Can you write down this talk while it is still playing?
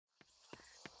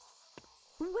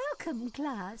Welcome,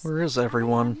 class. Where is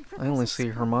everyone? I only see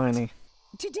Hermione.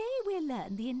 Today we'll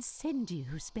learn the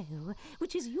Incendio spell,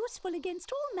 which is useful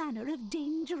against all manner of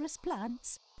dangerous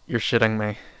plants. You're shitting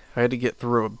me. I had to get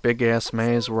through a big-ass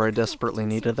maze where I desperately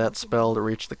needed that spell to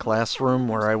reach the classroom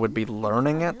where I would be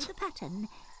learning it? The pattern,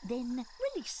 then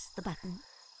release the button.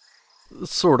 It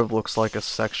sort of looks like a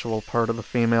sexual part of the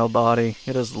female body.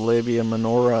 It has labia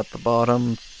minora at the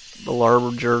bottom, the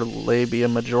larger labia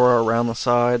majora around the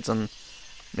sides, and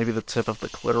maybe the tip of the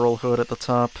clitoral hood at the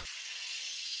top.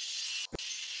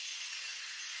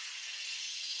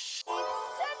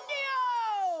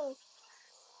 Incendio!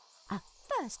 A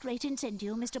first-rate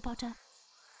Incendio, Mr. Potter.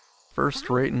 First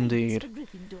rate indeed.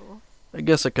 I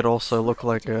guess it could also look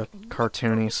like a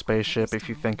cartoony spaceship if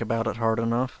you think about it hard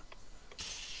enough.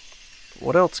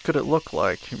 What else could it look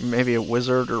like? Maybe a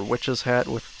wizard or witch's hat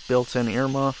with built-in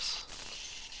earmuffs?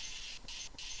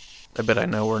 I bet I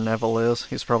know where Neville is.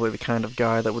 He's probably the kind of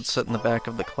guy that would sit in the back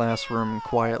of the classroom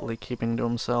quietly keeping to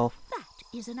himself. That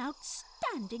is an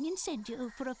outstanding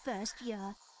Incendio for a first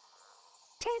year.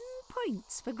 10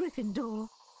 points for Gryffindor.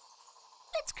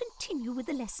 Let's continue with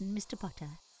the lesson, Mr. Potter.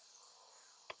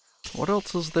 What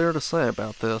else is there to say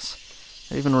about this?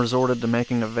 I even resorted to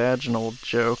making a vaginal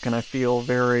joke, and I feel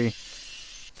very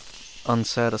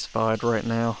unsatisfied right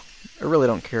now. I really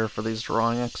don't care for these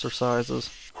drawing exercises.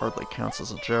 Hardly counts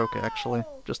as a joke, actually.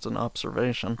 Just an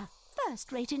observation. A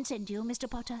first-rate Incendio, Mr.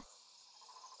 Potter.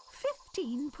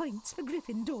 15 points for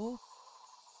Gryffindor.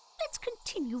 Let's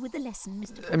continue with the lesson,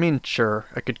 Mr. Potter. I mean, sure,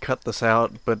 I could cut this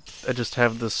out, but I just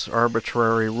have this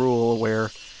arbitrary rule where,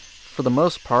 for the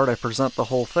most part, I present the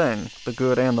whole thing, the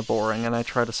good and the boring, and I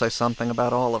try to say something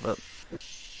about all of it.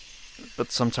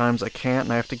 But sometimes I can't,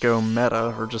 and I have to go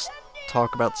meta, or just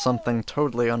talk about something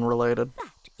totally unrelated.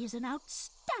 That is an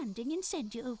outstanding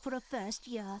Incendio for a first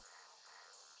year.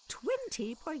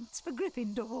 20 points for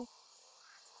Gryffindor.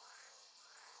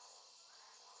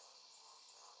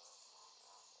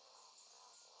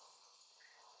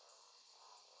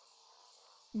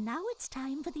 Now it's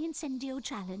time for the Incendio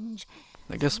challenge.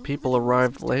 I guess people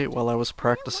arrived late while I was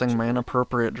practicing my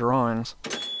inappropriate drawings.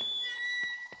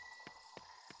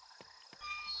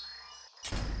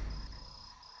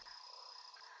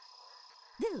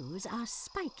 Those are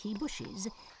spiky bushes.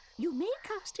 You may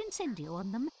cast Incendio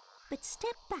on them, but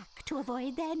step back to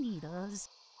avoid their needles.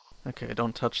 Okay,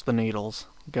 don't touch the needles.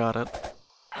 Got it.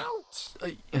 Ouch!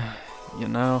 You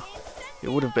know,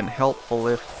 it would have been helpful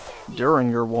if, during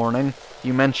your warning,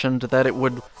 you mentioned that it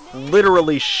would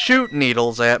literally shoot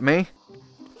needles at me.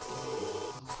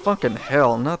 Fucking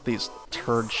hell, not these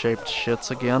turd-shaped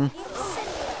shits again.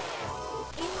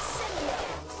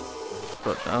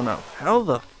 But, oh no, how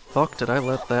the fuck did I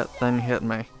let that thing hit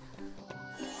me?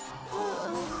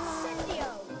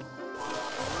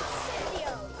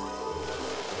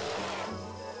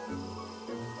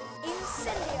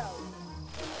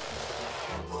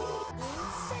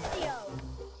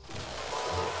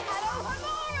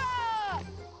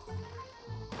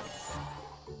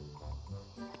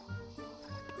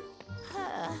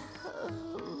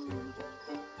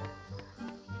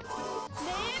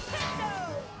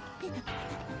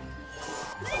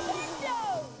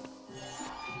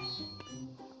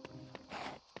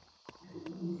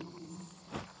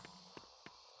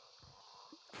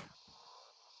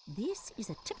 This is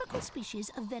a typical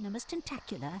species of venomous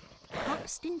tentacula.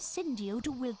 Cast Incendio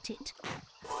to wilt it.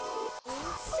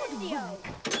 Incendio!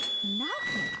 Now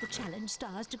click the challenge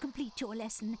stars to complete your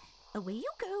lesson. Away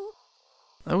you go.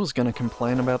 I was gonna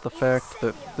complain about the fact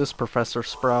that this Professor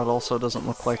Sprout also doesn't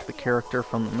look like the character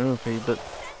from the movie, but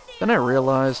then I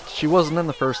realized she wasn't in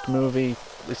the first movie,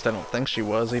 at least I don't think she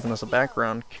was, even as a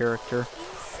background character,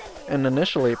 and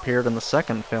initially appeared in the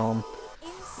second film.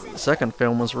 The second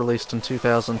film was released in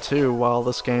 2002, while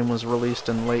this game was released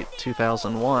in late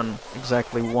 2001,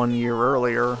 exactly 1 year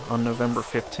earlier, on November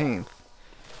 15th.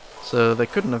 So they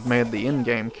couldn't have made the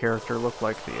in-game character look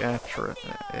like the actress.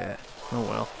 Oh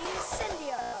well.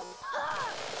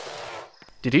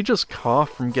 Did he just cough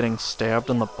from getting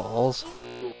stabbed in the balls?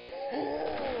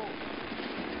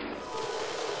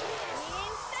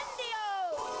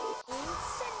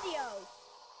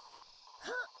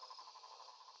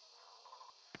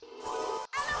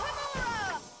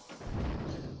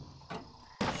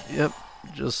 Yep,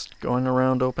 just going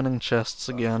around opening chests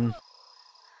again.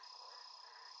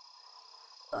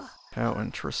 How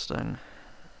interesting.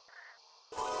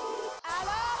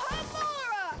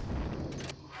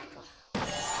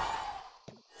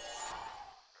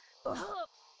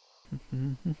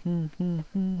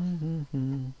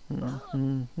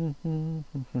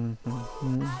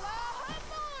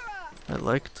 I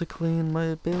like to clean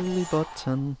my belly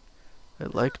button. I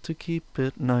like to keep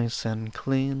it nice and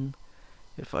clean.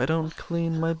 If I don't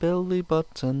clean my belly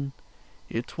button,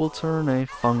 it will turn a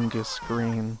fungus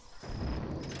green.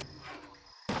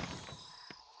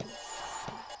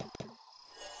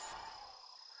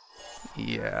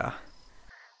 Yeah.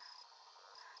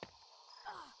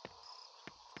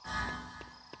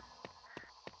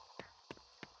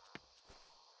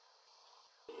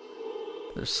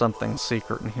 There's something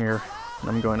secret in here, and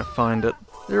I'm going to find it.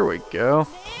 There we go.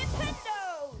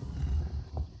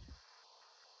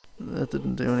 That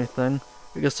didn't do anything.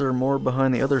 I guess there are more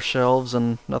behind the other shelves,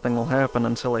 and nothing will happen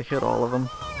until I hit all of them.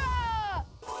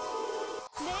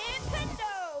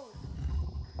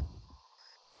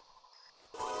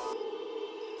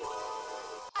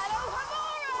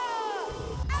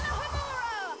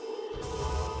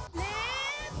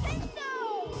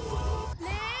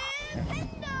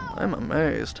 I'm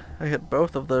amazed. I hit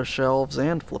both of those shelves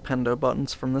and flipendo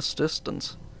buttons from this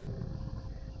distance.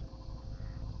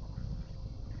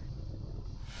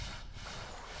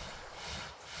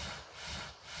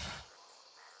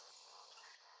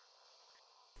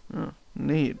 Oh,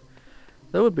 neat.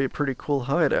 That would be a pretty cool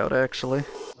hideout, actually.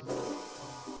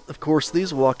 Of course,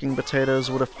 these walking potatoes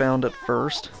would have found it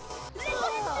first.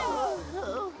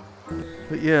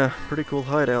 But yeah, pretty cool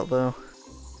hideout, though.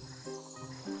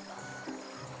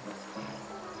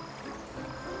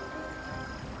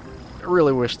 I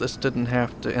really wish this didn't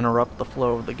have to interrupt the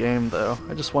flow of the game, though.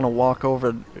 I just want to walk over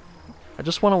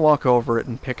it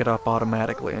and pick it up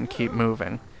automatically and keep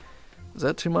moving. Is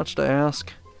that too much to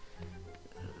ask?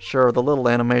 Sure, the little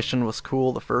animation was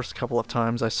cool the first couple of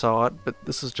times I saw it, but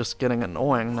this is just getting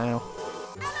annoying now.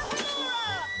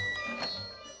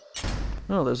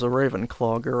 Oh, there's a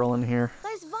Ravenclaw girl in here.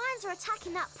 Those vines are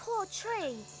attacking that poor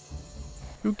tree.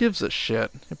 Who gives a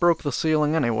shit? It broke the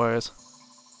ceiling anyways.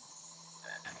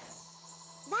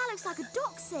 That looks like a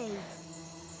doxy.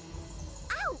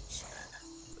 Ouch!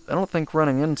 I don't think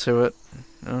running into it...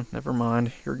 Oh, never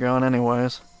mind. You're gone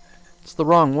anyways. It's the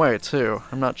wrong way, too.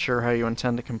 I'm not sure how you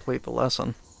intend to complete the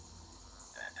lesson.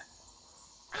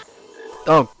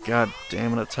 Oh, god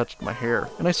damn it, it touched my hair.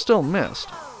 And I still missed.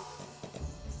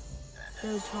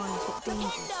 Those vines look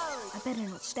dangerous. I better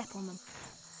not step on them.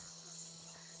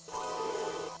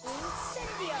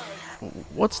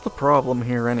 What's the problem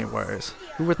here anyways?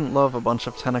 Who wouldn't love a bunch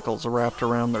of tentacles wrapped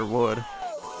around their wood?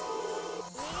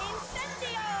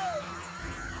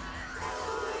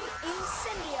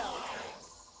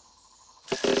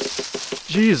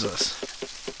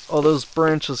 Jesus! Oh, those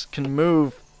branches can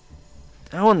move.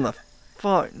 How in the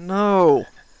fuck? No!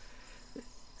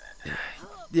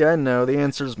 Yeah, I know, the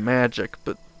answer's magic,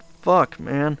 but fuck,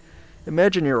 man.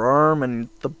 Imagine your arm and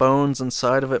the bones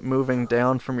inside of it moving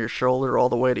down from your shoulder all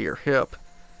the way to your hip.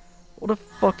 What a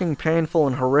fucking painful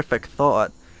and horrific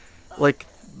thought. Like,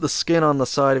 the skin on the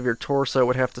side of your torso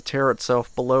would have to tear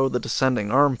itself below the descending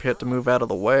armpit to move out of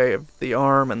the way of the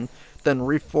arm and then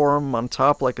reform on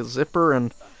top like a zipper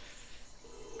and...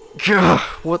 Gah!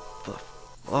 What the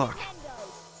fuck?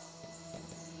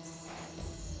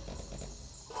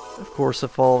 Of course,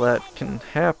 if all that can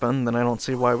happen, then I don't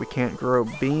see why we can't grow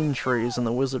bean trees in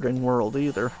the wizarding world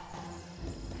either.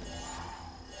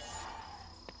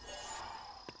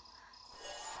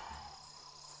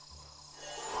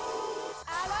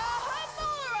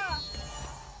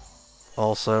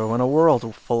 Also, in a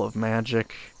world full of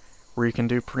magic, where you can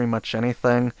do pretty much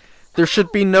anything, there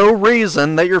should be no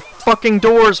reason that your fucking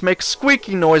doors make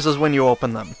squeaky noises when you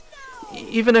open them.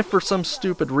 Even if for some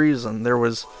stupid reason there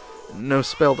was no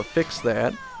spell to fix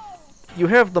that. You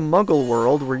have the Muggle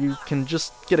world where you can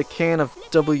just get a can of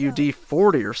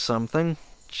WD-40 or something.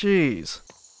 Jeez.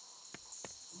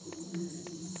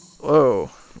 Whoa.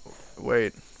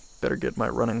 Wait. Better get my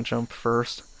running jump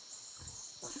first.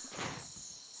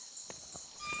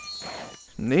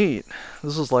 Neat.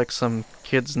 This is like some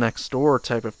kids next door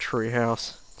type of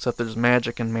treehouse, except there's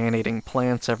magic and man-eating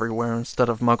plants everywhere instead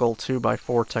of Muggle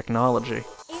 2x4 technology.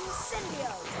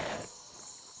 Incendio!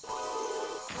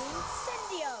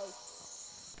 Incendio!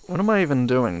 What am I even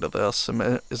doing to this?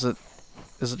 Is it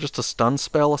just a stun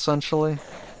spell, essentially?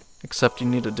 Except you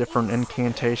need a different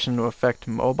incantation to affect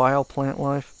mobile plant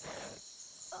life?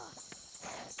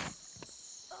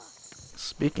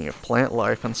 Speaking of plant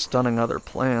life and stunning other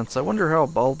plants, I wonder how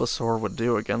Bulbasaur would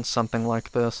do against something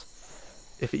like this.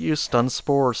 If it used Stun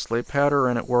Spore or Sleep Powder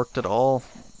and it worked at all,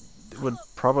 it would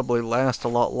probably last a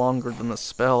lot longer than the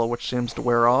spell, which seems to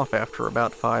wear off after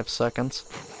about 5 seconds.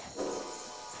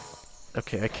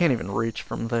 Okay, I can't even reach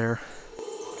from there.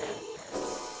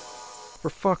 For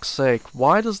fuck's sake,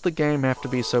 why does the game have to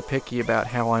be so picky about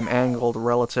how I'm angled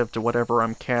relative to whatever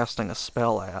I'm casting a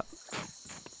spell at?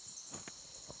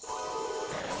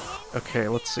 Okay,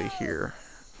 let's see here.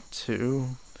 2,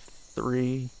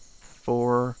 3,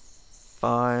 4,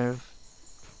 5.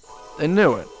 I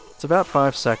knew it. It's about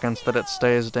 5 seconds that it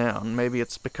stays down. Maybe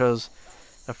it's because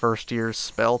a first year's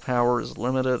spell power is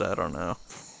limited, I don't know.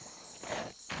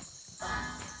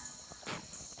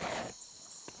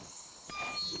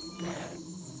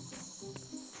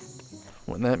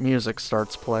 When that music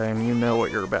starts playing, you know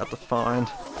what you're about to find.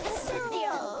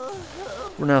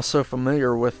 We're now so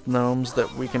familiar with gnomes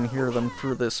that we can hear them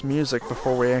through this music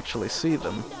before we actually see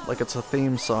them, like it's a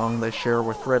theme song they share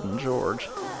with Fred and George.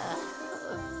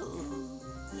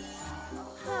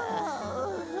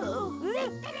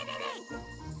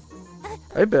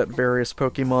 I bet various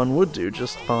Pokemon would do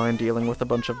just fine dealing with a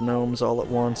bunch of gnomes all at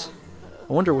once.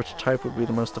 I wonder which type would be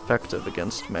the most effective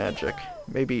against magic.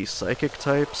 Maybe psychic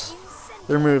types?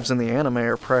 Their moves in the anime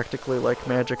are practically like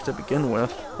magic to begin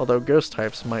with, although ghost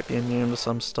types might be immune to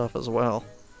some stuff as well.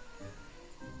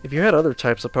 If you had other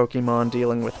types of Pokemon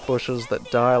dealing with bushes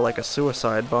that die like a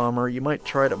suicide bomber, you might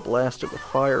try to blast it with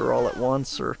fire all at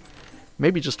once, or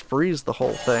maybe just freeze the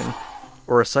whole thing.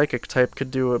 Or a psychic type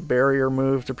could do a barrier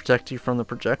move to protect you from the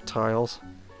projectiles.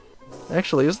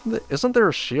 Actually, isn't there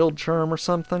a shield charm or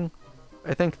something?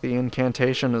 I think the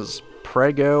incantation is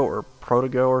Prego or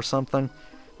Protego or something.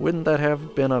 Wouldn't that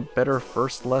have been a better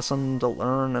first lesson to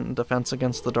learn in defense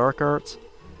against the dark arts?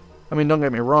 I mean, don't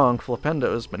get me wrong,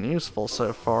 Flipendo has been useful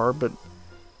so far, but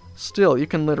still, you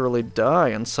can literally die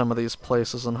in some of these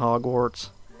places in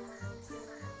Hogwarts.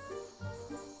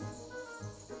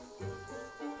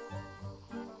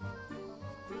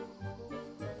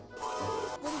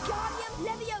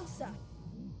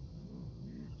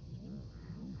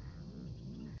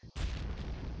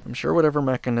 I'm sure whatever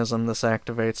mechanism this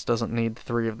activates doesn't need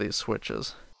 3 of these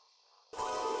switches.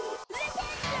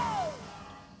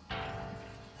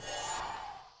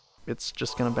 It's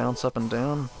just gonna bounce up and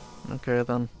down? Okay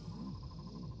then.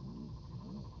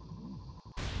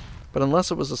 But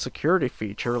unless it was a security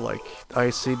feature like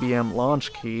ICBM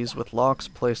launch keys with locks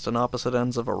placed on opposite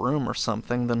ends of a room or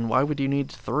something, then why would you need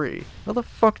 3? How the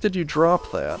fuck did you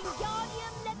drop that?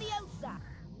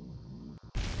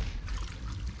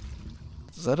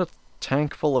 Is that a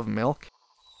tank full of milk?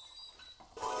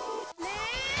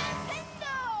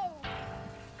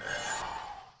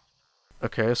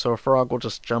 Okay, so a frog will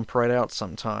just jump right out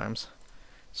sometimes.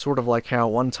 Sort of like how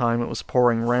one time it was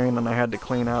pouring rain and I had to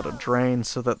clean out a drain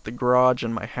so that the garage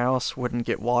in my house wouldn't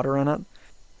get water in it.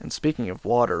 And speaking of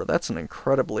water, that's an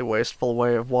incredibly wasteful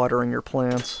way of watering your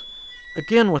plants.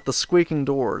 Again with the squeaking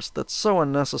doors, that's so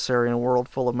unnecessary in a world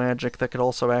full of magic that could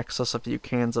also access a few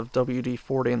cans of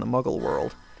WD-40 in the Muggle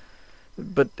world.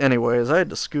 But anyways, I had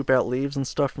to scoop out leaves and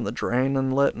stuff from the drain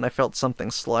inlet, and I felt something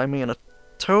slimy, and a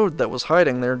toad that was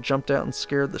hiding there jumped out and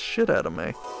scared the shit out of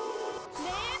me.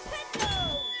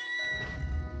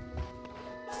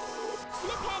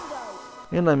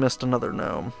 And I missed another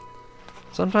gnome.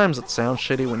 Sometimes it sounds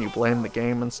shitty when you blame the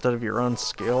game instead of your own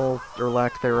skill, or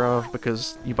lack thereof,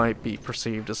 because you might be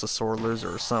perceived as a sore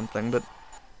loser or something, but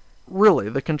really,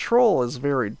 the control is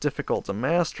very difficult to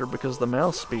master because the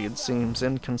mouse speed seems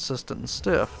inconsistent and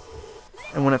stiff.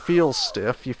 And when it feels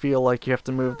stiff, you feel like you have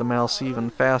to move the mouse even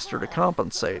faster to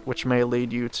compensate, which may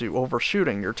lead you to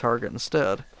overshooting your target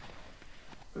instead.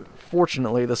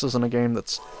 Fortunately, this isn't a game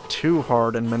that's too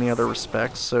hard in many other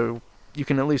respects, so you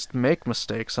can at least make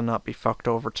mistakes and not be fucked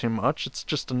over too much. It's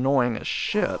just annoying as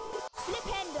shit.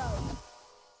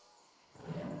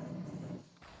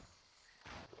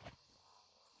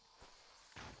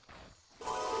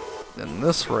 And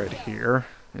this right here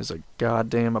is a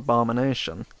goddamn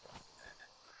abomination.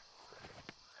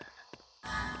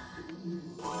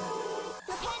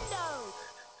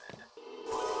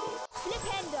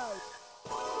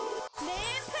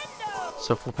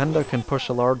 So Flipendo can push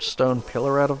a large stone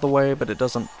pillar out of the way, but it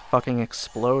doesn't fucking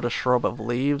explode a shrub of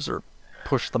leaves or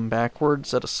push them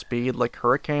backwards at a speed like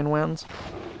hurricane winds.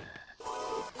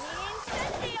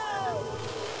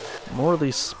 More of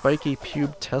these spiky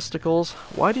pube testicles?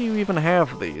 Why do you even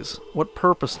have these? What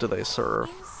purpose do they serve?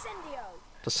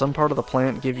 Does some part of the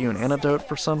plant give you an antidote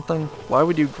for something? Why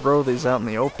would you grow these out in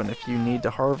the open if you need to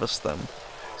harvest them?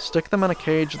 Stick them in a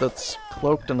cage that's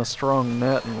cloaked in a strong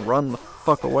net and run the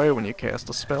fuck away when you cast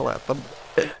a spell at them.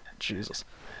 Jesus.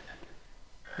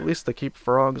 At least they keep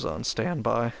frogs on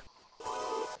standby.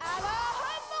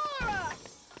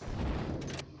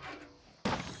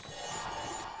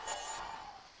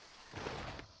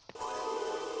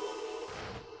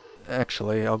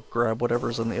 Actually, I'll grab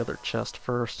whatever's in the other chest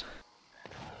first.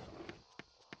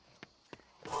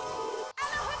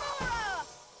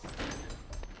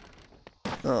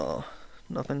 Oh,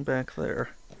 nothing back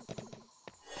there.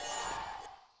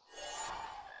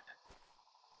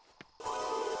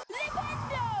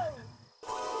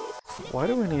 Why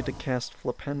do I need to cast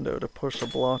Flipendo to push a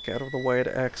block out of the way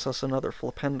to access another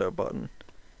Flipendo button?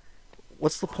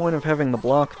 What's the point of having the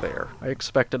block there? I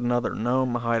expected another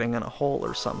gnome hiding in a hole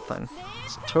or something.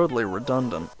 It's totally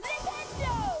redundant.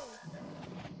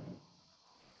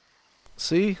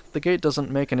 See? The gate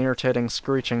doesn't make an irritating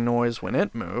screeching noise when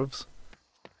it moves.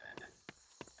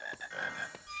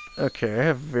 Okay, I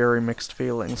have very mixed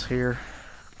feelings here.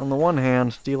 On the one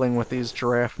hand, dealing with these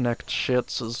giraffe-necked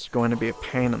shits is going to be a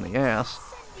pain in the ass.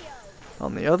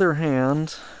 On the other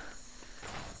hand,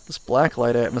 this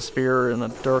blacklight atmosphere in a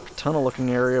dark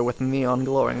tunnel-looking area with neon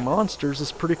glowing monsters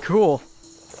is pretty cool.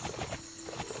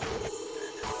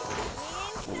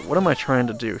 What am I trying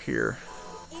to do here?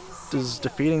 Does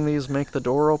defeating these make the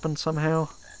door open somehow?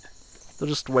 They'll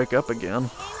just wake up again.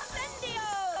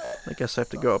 I guess I have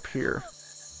to go up here.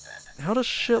 How does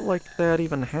shit like that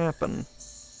even happen?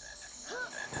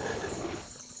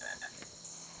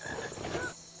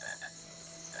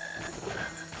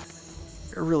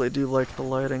 I really do like the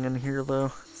lighting in here,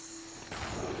 though.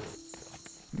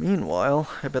 Meanwhile,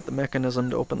 I bet the mechanism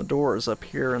to open the door is up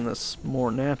here in this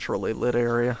more naturally lit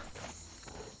area.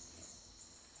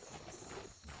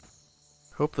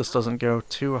 Hope this doesn't go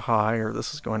too high, or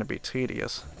this is going to be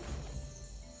tedious.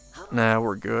 Nah,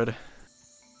 we're good.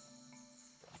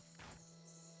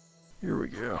 Here we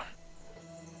go.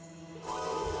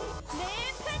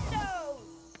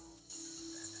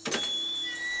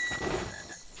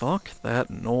 Fuck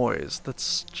that noise.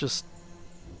 That's just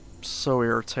so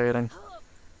irritating.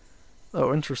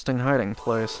 Oh, interesting hiding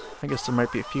place. I guess there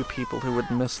might be a few people who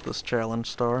would miss this challenge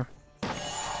star.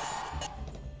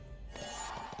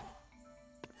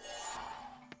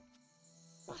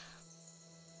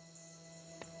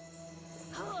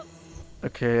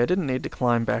 Okay, I didn't need to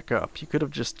climb back up. You could have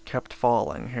just kept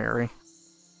falling, Harry.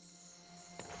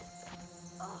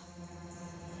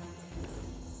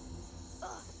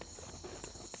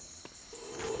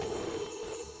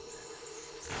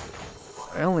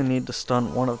 I only need to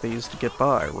stun one of these to get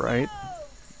by, right?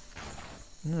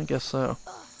 I guess so.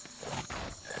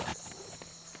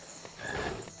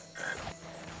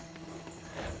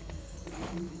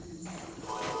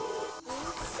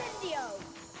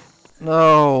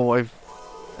 No,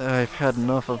 I've had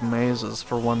enough of mazes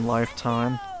for one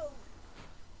lifetime.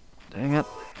 Dang it.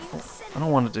 I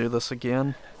don't want to do this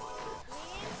again.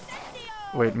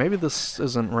 Wait, maybe this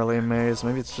isn't really a maze.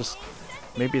 Maybe it's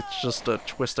just a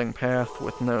twisting path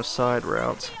with no side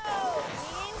routes.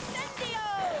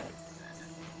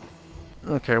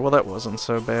 Okay, well that wasn't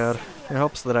so bad. It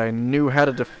helps that I knew how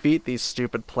to defeat these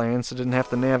stupid planes, so I didn't have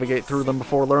to navigate through them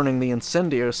before learning the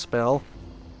Incendio spell.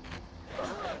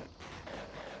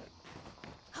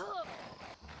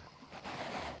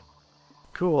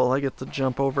 Cool, I get to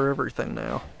jump over everything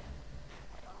now.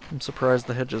 I'm surprised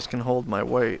the hedges can hold my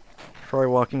weight. Try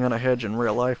walking on a hedge in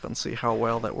real life and see how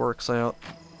well that works out.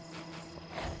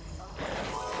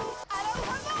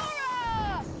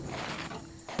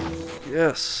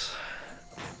 Yes.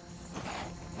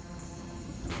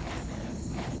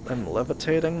 I'm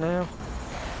levitating now?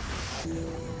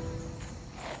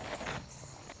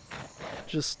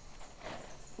 Just...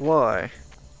 why?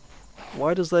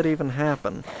 Why does that even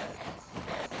happen?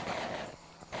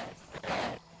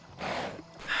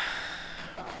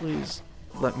 Please,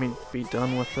 let me be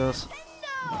done with this.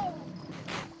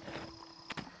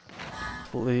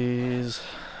 Please.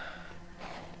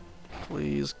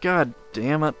 Please, god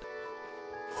damn it.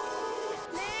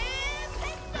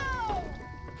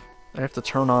 I have to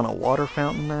turn on a water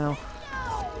fountain now?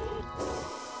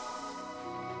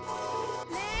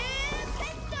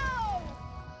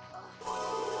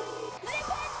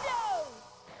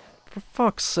 For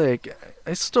fuck's sake,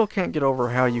 I still can't get over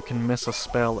how you can miss a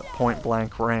spell at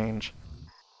point-blank range.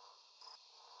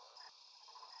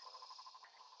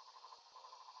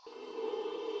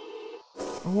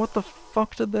 What the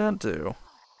fuck did that do?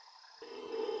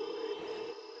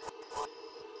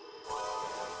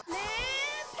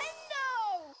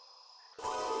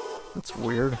 That's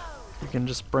weird. You can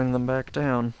just bring them back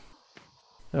down.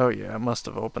 Oh yeah, I must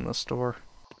have opened this door.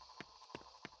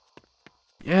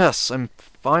 Yes, I'm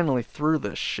finally through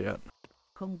this shit.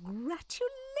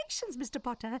 Congratulations, Mr.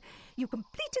 Potter. You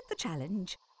completed the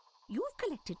challenge. You've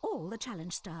collected all the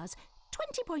challenge stars.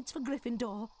 20 points for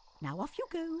Gryffindor. Now off you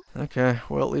go. Okay,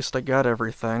 well at least I got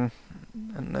everything.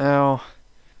 And now,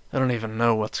 I don't even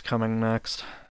know what's coming next.